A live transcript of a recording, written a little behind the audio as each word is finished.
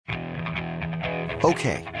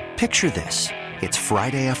Okay, picture this. It's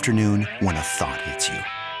Friday afternoon when a thought hits you.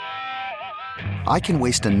 I can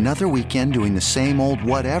waste another weekend doing the same old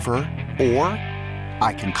whatever, or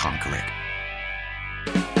I can conquer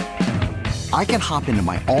it. I can hop into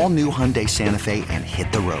my all-new Hyundai Santa Fe and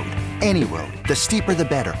hit the road. Any road. The steeper, the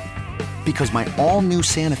better. Because my all-new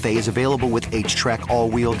Santa Fe is available with H-Track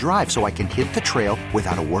all-wheel drive, so I can hit the trail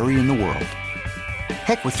without a worry in the world.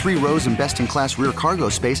 Heck, with 3 rows and best-in-class rear cargo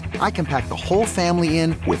space, I can pack the whole family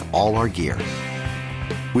in with all our gear.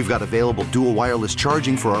 We've got available dual wireless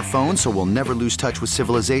charging for our phones, so we'll never lose touch with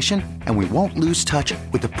civilization, and we won't lose touch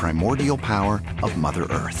with the primordial power of Mother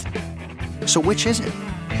Earth. So which is it?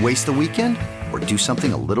 Waste the weekend or do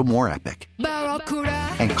something a little more epic?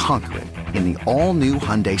 And conquer it in the all-new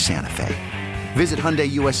Hyundai Santa Fe. Visit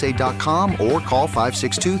HyundaiUSA.com or call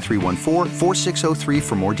 562-314-4603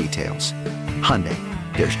 for more details. Hyundai,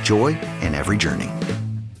 there's joy in every journey.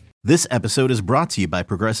 This episode is brought to you by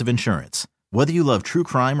Progressive Insurance. Whether you love true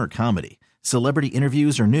crime or comedy, celebrity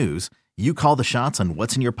interviews or news, you call the shots on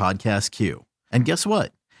what's in your podcast queue. And guess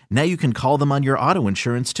what? Now you can call them on your auto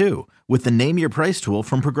insurance too with the Name Your Price tool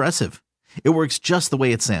from Progressive. It works just the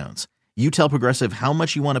way it sounds. You tell Progressive how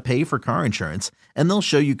much you want to pay for car insurance, and they'll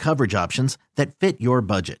show you coverage options that fit your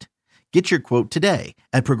budget. Get your quote today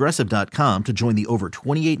at Progressive.com to join the over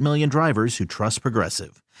 28 million drivers who trust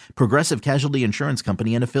Progressive. Progressive Casualty Insurance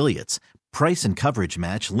Company and Affiliates. Price and coverage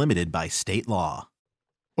match limited by state law.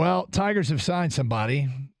 Well, Tigers have signed somebody,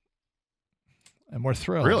 and we're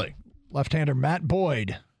thrilled. Really? Left-hander Matt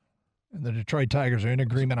Boyd and the Detroit Tigers are in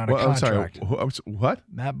agreement on a contract. I'm sorry, what?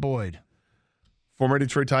 Matt Boyd. Former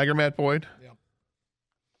Detroit Tiger Matt Boyd? Yep.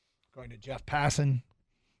 According to Jeff Passan,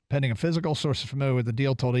 pending a physical, sources familiar with the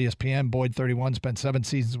deal told ESPN Boyd, 31, spent 7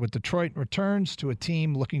 seasons with Detroit and returns to a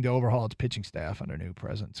team looking to overhaul its pitching staff under new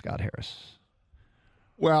president Scott Harris.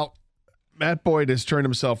 Well, Matt Boyd has turned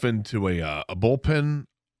himself into a bullpen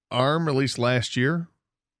arm, at least last year.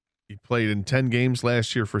 He played in 10 games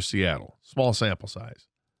last year for Seattle. Small sample size.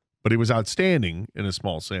 But he was outstanding in a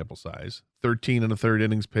small sample size. 13 1/3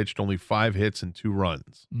 innings pitched, only 5 hits and 2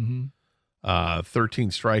 runs.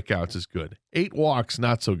 13 strikeouts is good. 8 walks,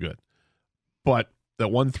 not so good. But that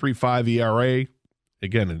 1.35 ERA,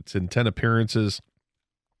 again, it's in 10 appearances.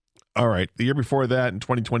 All right, the year before that, in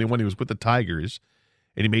 2021, he was with the Tigers,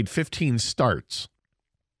 and he made 15 starts.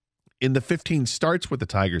 In the 15 starts with the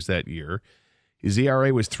Tigers that year, his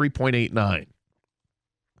ERA was 3.89.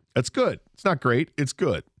 That's good. It's not great. It's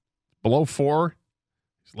good. Below 4.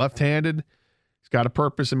 He's left-handed. He's got a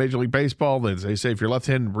purpose in Major League Baseball. As they say, if you're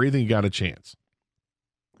left-handed breathing, you got a chance.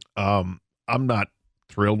 I'm not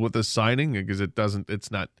thrilled with this signing because it's not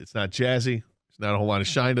jazzy. There's not a whole lot of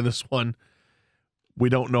shine to this one. We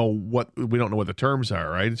don't know what the terms are,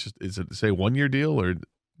 right? It's just, is it say 1-year deal or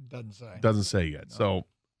doesn't say yet. No. So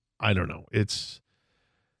I don't know. It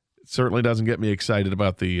certainly doesn't get me excited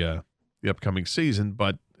about the upcoming season,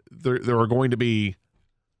 but there are going to be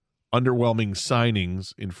underwhelming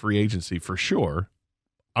signings in free agency for sure.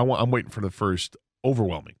 I'm waiting for the first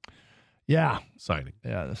overwhelming signing.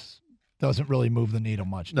 Yeah, this doesn't really move the needle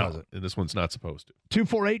much, does it? And this one's not supposed to.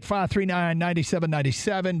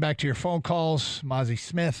 248-539-9797. Back to your phone calls. Mozzie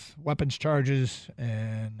Smith, weapons charges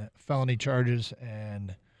and felony charges,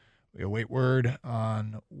 and we await word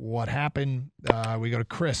on what happened. We go to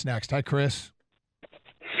Chris next. Hi, Chris.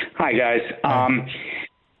 Hi, guys.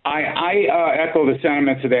 I echo the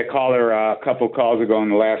sentiments of that caller a couple of calls ago in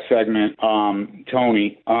the last segment,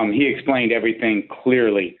 Tony. He explained everything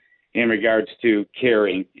clearly in regards to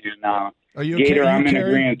carrying. And, are you Gator, I'm in carrying?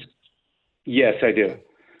 agreement. Yes, I do.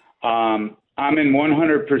 I'm in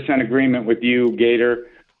 100% agreement with you, Gator.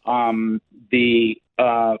 The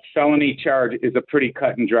felony charge is a pretty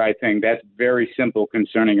cut and dry thing. That's very simple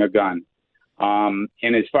concerning a gun.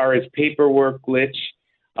 And as far as paperwork glitch,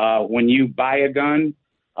 when you buy a gun,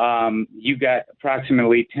 you got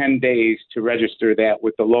approximately 10 days to register that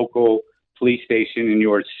with the local police station in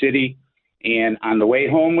your city. And on the way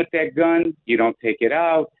home with that gun, you don't take it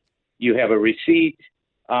out. You have a receipt.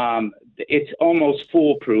 It's almost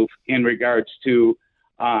foolproof in regards to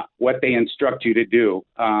what they instruct you to do,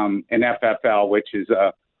 an FFL, which is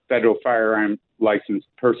a federal firearm licensed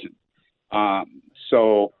person.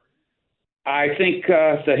 So I think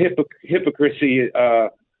the hypocrisy,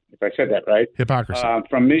 if I said that right, hypocrisy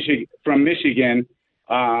from Michigan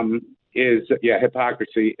is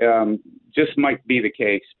hypocrisy. Just might be the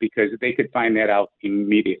case because they could find that out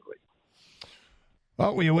immediately.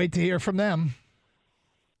 Well, we wait to hear from them.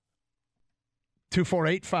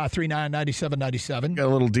 248-539-9797. Got a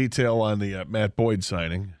little detail on the Matt Boyd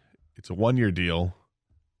signing. It's a 1-year deal,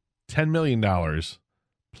 $10 million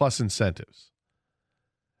plus incentives.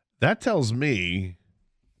 That tells me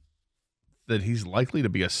that he's likely to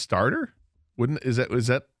be a starter. Is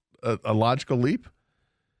that a logical leap?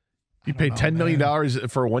 You pay $10 million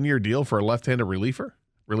for a 1-year deal for a left-handed relief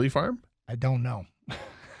arm? I don't know.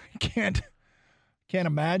 Can't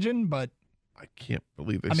imagine, but I can't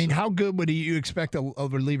believe this. I mean, how good would you expect a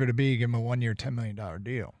reliever to be? Give him a 1-year, $10 million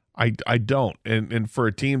deal. I don't, and for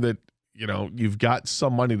a team that you've got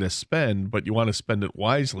some money to spend, but you want to spend it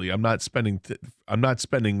wisely. I'm not spending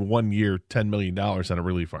 1 year $10 million on a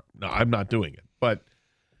relief arm. No, I'm not doing it. But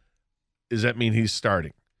does that mean he's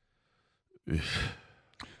starting?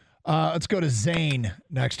 Let's go to Zane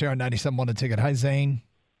next here on 97.1 The Ticket. Hi, Zane.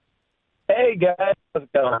 Hey, guys. How's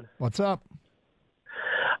it going? What's up?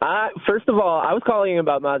 First of all, I was calling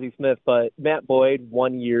about Mazi Smith, but Matt Boyd,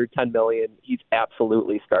 1 year, $10 million. He's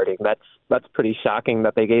absolutely starting. That's pretty shocking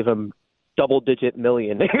that they gave him double-digit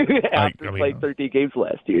million after playing 13 games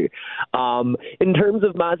last year. In terms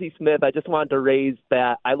of Mazi Smith, I just wanted to raise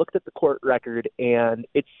that I looked at the court record, and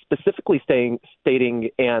it's specifically stating,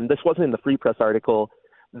 and this wasn't in the Free Press article,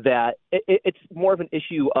 that it's more of an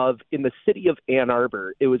issue of in the city of Ann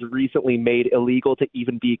Arbor, it was recently made illegal to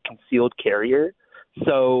even be a concealed carrier.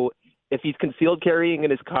 So if he's concealed carrying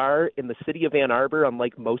in his car in the city of Ann Arbor,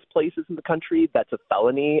 unlike most places in the country, that's a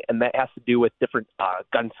felony, and that has to do with different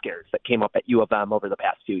gun scares that came up at U of M over the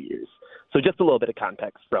past few years. So just a little bit of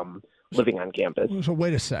context from living on campus. So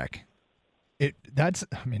wait a sec.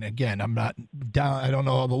 Again, I'm not down. I don't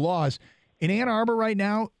know all the laws. In Ann Arbor right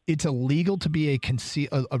now, it's illegal to be a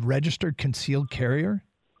registered concealed carrier?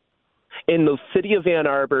 In the city of Ann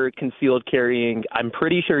Arbor, concealed carrying, I'm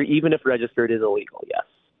pretty sure even if registered, is illegal, yes.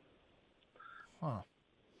 Huh.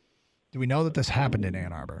 Do we know that this happened in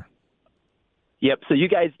Ann Arbor? Yep, so you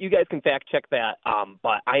guys can fact-check that,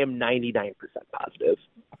 but I am 99% positive.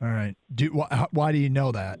 All right. Why do you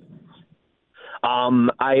know that?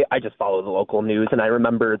 I just follow the local news, and I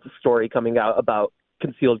remember the story coming out about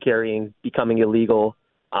concealed carrying becoming illegal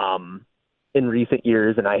in recent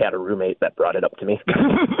years, and I had a roommate that brought it up to me.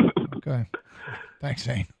 Okay. Thanks,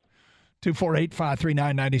 Zane.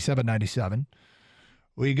 248-539-9797.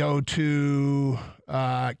 We go to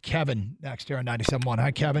Kevin next here on 97.1.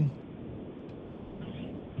 Hi, Kevin.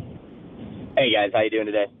 Hey, guys. How you doing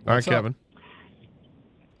today? All right, Kevin.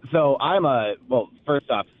 So first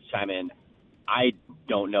off, chime in. I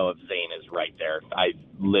don't know if Zane is right there. I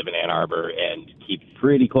live in Ann Arbor and keep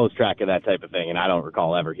pretty close track of that type of thing, and I don't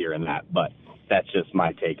recall ever hearing that, but that's just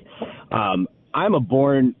my take. I'm a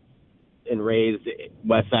born and raised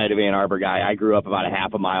west side of Ann Arbor guy. I grew up about a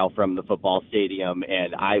half a mile from the football stadium,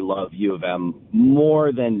 and I love U of M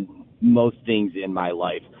more than most things in my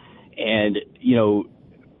life. And,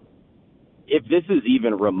 if this is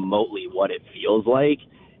even remotely what it feels like,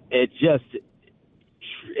 it's just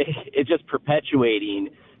perpetuating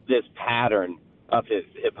this pattern of his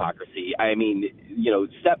hypocrisy. I mean,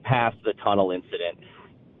 step past the tunnel incident.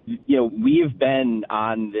 We've been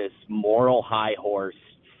on this moral high horse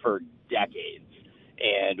for decades,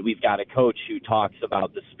 and we've got a coach who talks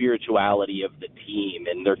about the spirituality of the team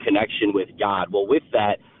and their connection with God. Well, with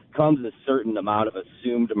that comes a certain amount of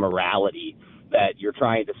assumed morality that you're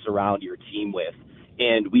trying to surround your team with.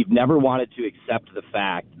 And we've never wanted to accept the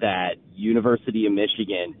fact that University of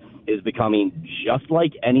Michigan is becoming just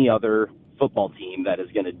like any other football team that is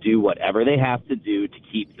going to do whatever they have to do to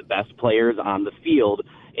keep the best players on the field.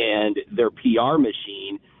 And their PR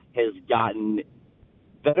machine has gotten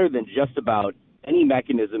better than just about any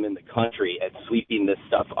mechanism in the country at sweeping this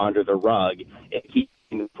stuff under the rug and keeping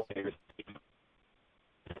the players.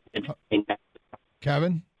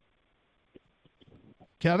 Kevin?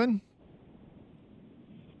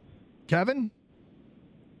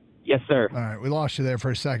 Yes, sir. All right, we lost you there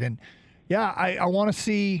for a second. Yeah, I want to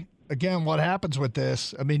see, again, what happens with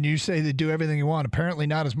this. I mean, you say they do everything you want. Apparently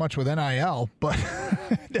not as much with NIL, but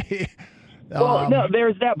no,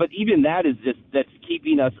 there's that. But even that is that's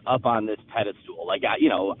keeping us up on this pedestal. Like,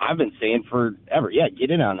 I've been saying forever,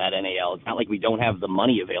 get in on that NIL. It's not like we don't have the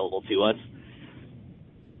money available to us.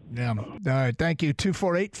 Yeah. All right. Thank you.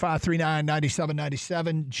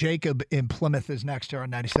 248-539-9797. Jacob in Plymouth is next here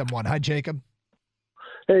on 97.1. Hi, Jacob.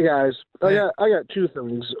 Hey, guys. Hey. I got two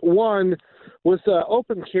things. One, with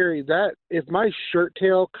open carry, that if my shirt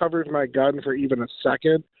tail covers my gun for even a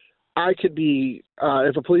second, I could be,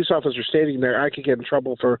 if a police officer standing there, I could get in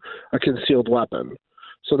trouble for a concealed weapon.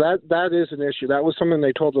 So that is an issue. That was something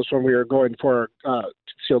they told us when we were going for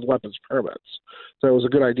concealed weapons permits. So it was a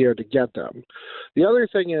good idea to get them. The other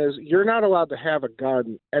thing is you're not allowed to have a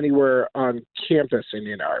gun anywhere on campus in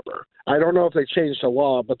Ann Arbor. I don't know if they changed the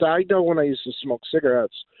law, but I know when I used to smoke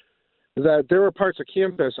cigarettes, that there were parts of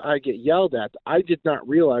campus I get yelled at that I did not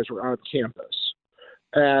realize were on campus.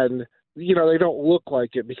 And, they don't look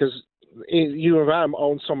like it because U of M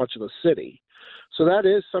owns so much of the city. So that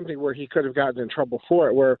is something where he could have gotten in trouble for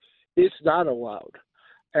it, where it's not allowed.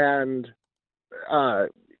 And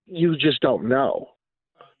you just don't know.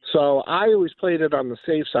 So I always played it on the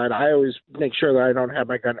safe side. I always make sure that I don't have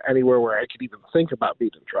my gun anywhere where I could even think about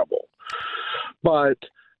being in trouble. But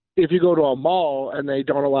if you go to a mall and they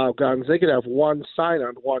don't allow guns, they could have one sign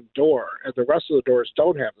on one door, and the rest of the doors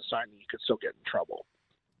don't have the sign, and you could still get in trouble.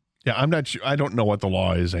 Yeah, I'm not sure. I don't know what the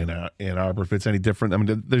law is in Ann Arbor, if it's any different. I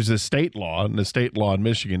mean, there's a state law, and the state law in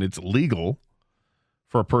Michigan, it's legal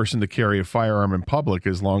for a person to carry a firearm in public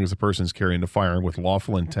as long as the person's carrying the firearm with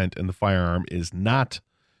lawful intent and the firearm is not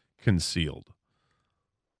concealed.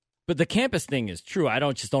 But the campus thing is true. I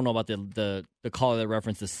don't know about the caller that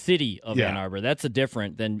referenced the city of Ann Arbor. That's a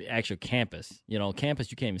different than actual campus.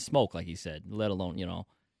 Campus you can't even smoke, like he said, let alone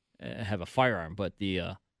have a firearm. But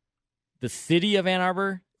the city of Ann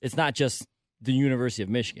Arbor, it's not just the University of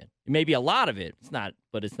Michigan. It may be a lot of it. It's not,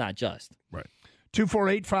 but it's not just. Right.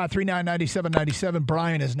 248-539-9797.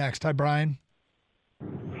 Brian is next. Hi, Brian.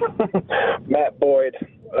 Matt Boyd.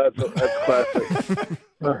 That's classic.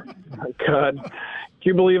 God. Do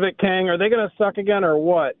you believe it, Kang? Are they going to suck again or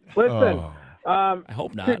what? Listen. I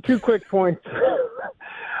hope not. Two quick points.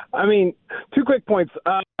 Two quick points.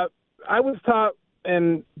 I was taught,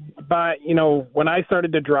 when I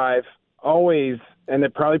started to drive, always, and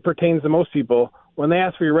it probably pertains to most people, when they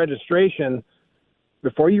ask for your registration,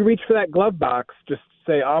 before you reach for that glove box, just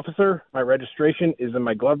say, "Officer, my registration is in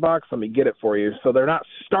my glove box. Let me get it for you." So they're not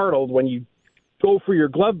startled when you go for your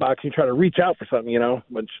glove box, you try to reach out for something,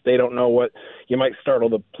 which they don't know what you might startle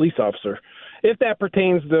the police officer. If that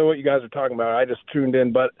pertains to what you guys are talking about, I just tuned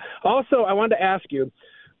in. But also, I wanted to ask you,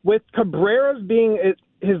 with Cabrera's being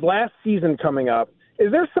his last season coming up,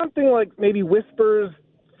 is there something like maybe whispers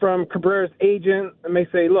from Cabrera's agent and may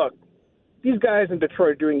say, look, these guys in Detroit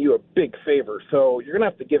are doing you a big favor, so you're going to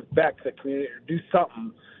have to give back to the community or do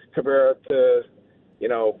something, Cabrera, to,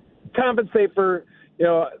 compensate for,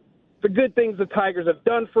 the good things the Tigers have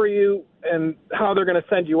done for you and how they're going to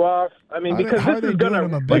send you off. Because this is going to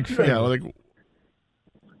a big favor?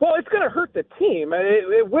 Well, it's going to hurt the team.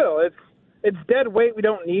 It will. It's dead weight we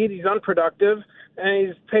don't need. He's unproductive, and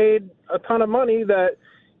he's paid a ton of money that,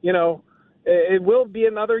 it will be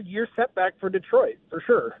another year setback for Detroit for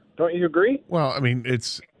sure. Don't you agree? Well,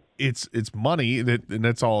 it's money and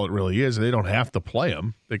that's all it really is. They don't have to play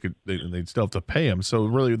him. They'd still have to pay him. So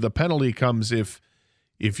really, the penalty comes if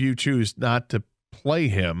you choose not to play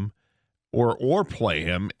him or play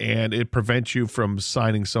him, and it prevents you from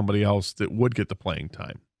signing somebody else that would get the playing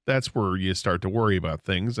time. That's where you start to worry about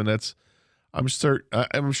things, and I'm sure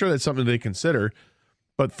that's something they consider.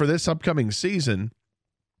 But for this upcoming season,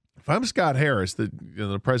 if I'm Scott Harris, the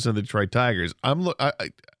president of the Detroit Tigers,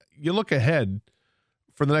 you look ahead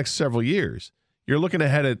for the next several years. You're looking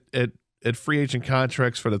ahead at free agent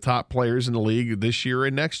contracts for the top players in the league this year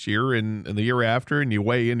and next year and the year after, and you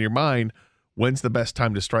weigh in your mind when's the best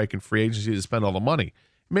time to strike in free agency to spend all the money.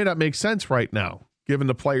 It may not make sense right now, given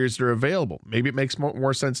the players that are available. Maybe it makes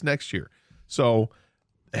more sense next year. So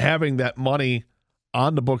having that money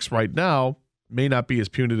on the books right now may not be as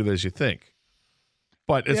punitive as you think.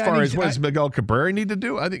 But as far as what does Miguel Cabrera need to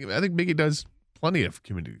do, I think Miggy does plenty of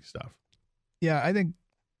community stuff. Yeah, I think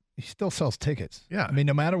he still sells tickets. Yeah.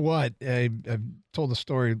 No matter what, I've told the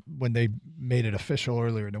story when they made it official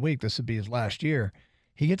earlier in the week. This would be his last year.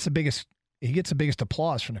 He gets the biggest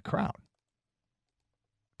applause from the crowd.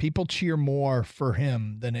 People cheer more for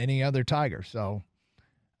him than any other Tiger. So,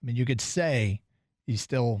 you could say he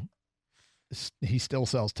still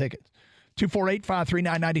sells tickets.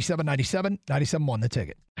 248-539-9797, 97.1 The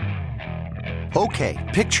Ticket. Okay,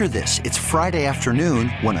 picture this. It's Friday afternoon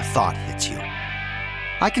when a thought hits you.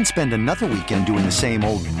 I can spend another weekend doing the same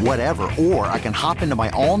old whatever, or I can hop into my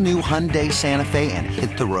all-new Hyundai Santa Fe and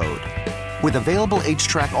hit the road. With available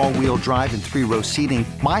H-Track all-wheel drive and 3-row seating,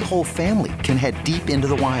 my whole family can head deep into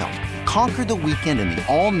the wild. Conquer the weekend in the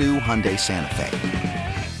all-new Hyundai Santa Fe.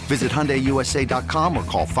 Visit HyundaiUSA.com or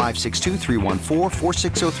call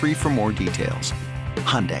 562-314-4603 for more details.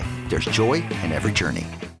 Hyundai, there's joy in every journey.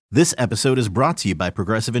 This episode is brought to you by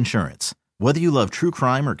Progressive Insurance. Whether you love true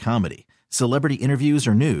crime or comedy, celebrity interviews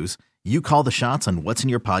or news, you call the shots on what's in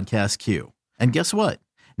your podcast queue. And guess what?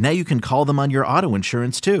 Now you can call them on your auto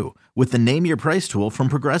insurance too with the Name Your Price tool from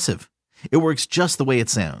Progressive. It works just the way it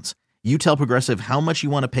sounds. You tell Progressive how much you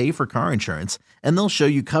want to pay for car insurance, and they'll show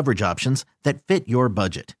you coverage options that fit your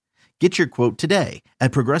budget. Get your quote today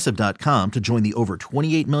at Progressive.com to join the over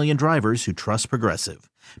 28 million drivers who trust Progressive.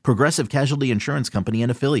 Progressive Casualty Insurance Company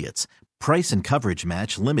and Affiliates. Price and coverage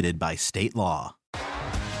match limited by state law.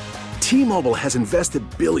 T-Mobile has invested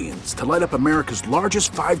billions to light up America's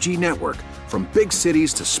largest 5G network, from big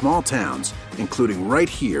cities to small towns, including right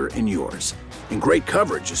here in yours. And great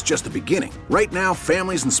coverage is just the beginning. Right now,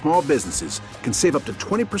 families and small businesses can save up to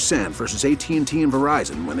 20% versus AT&T and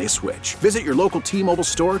Verizon when they switch. Visit your local T-Mobile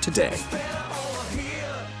store today.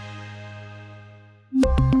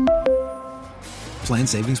 Plan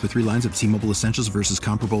savings with 3 lines of T-Mobile Essentials versus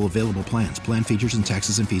comparable available plans. Plan features and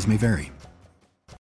taxes and fees may vary.